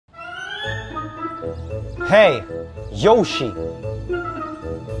Hey, Yoshi.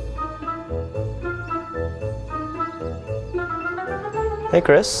 Hey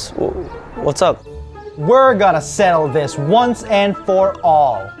Chris, what's up? We're gonna settle this once and for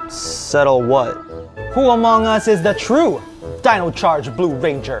all. Settle what? Who among us is the true Dino Charge Blue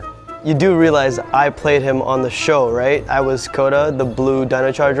Ranger? You do realize I played him on the show, right? I was Koda, the blue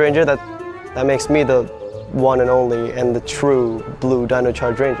Dino Charge Ranger. That makes me the one and only and the true blue Dino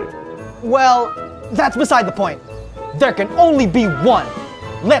Charge Ranger. Well, that's beside the point. There can only be one.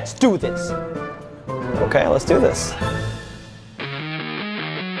 Let's do this. Okay, let's do this.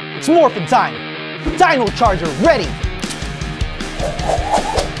 It's morphin' time. Dino Charger ready.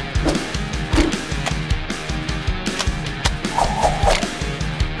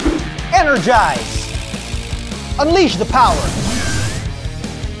 Energize. Unleash the power.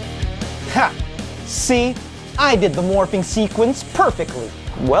 Ha! See? I did the morphing sequence perfectly.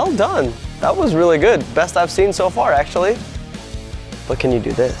 Well done. That was really good. Best I've seen so far, actually. But can you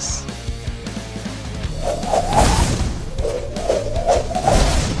do this?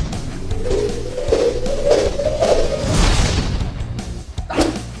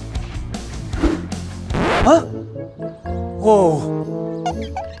 Huh? Whoa.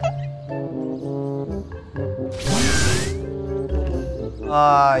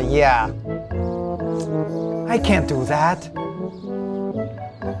 Yeah. I can't do that.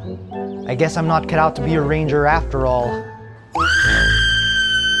 I guess I'm not cut out to be a ranger after all.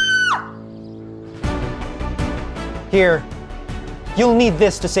 Here, you'll need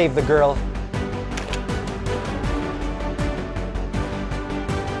this to save the girl.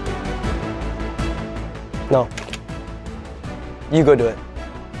 No. You go do it.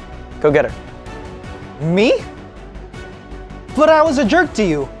 Go get her. Me? But I was a jerk to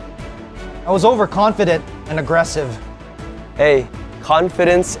you. I was overconfident and aggressive. Hey,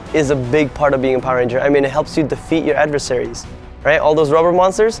 confidence is a big part of being a Power Ranger. I mean, it helps you defeat your adversaries, right? All those rubber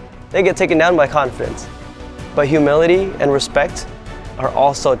monsters, they get taken down by confidence. But humility and respect are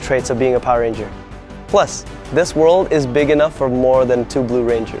also traits of being a Power Ranger. Plus, this world is big enough for more than 2 Blue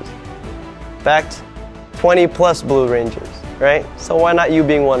Rangers. In fact, 20 plus Blue Rangers, right? So why not you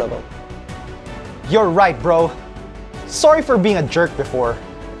being one of them? You're right, bro. Sorry for being a jerk before.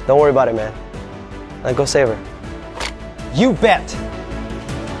 Don't worry about it, man. Now go save her. You bet.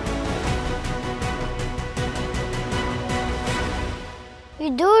 You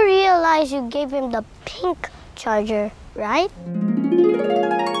do realize you gave him the pink charger, right?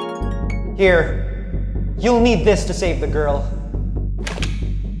 Here, you'll need this to save the girl.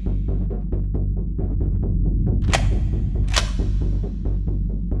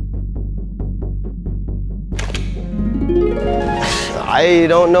 I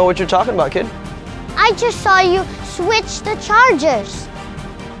don't know what you're talking about, kid. I just saw you switch the chargers.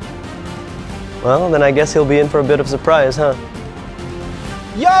 Well, then I guess he'll be in for a bit of surprise, huh?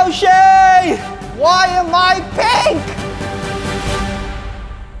 Yoshi! Why am I pink?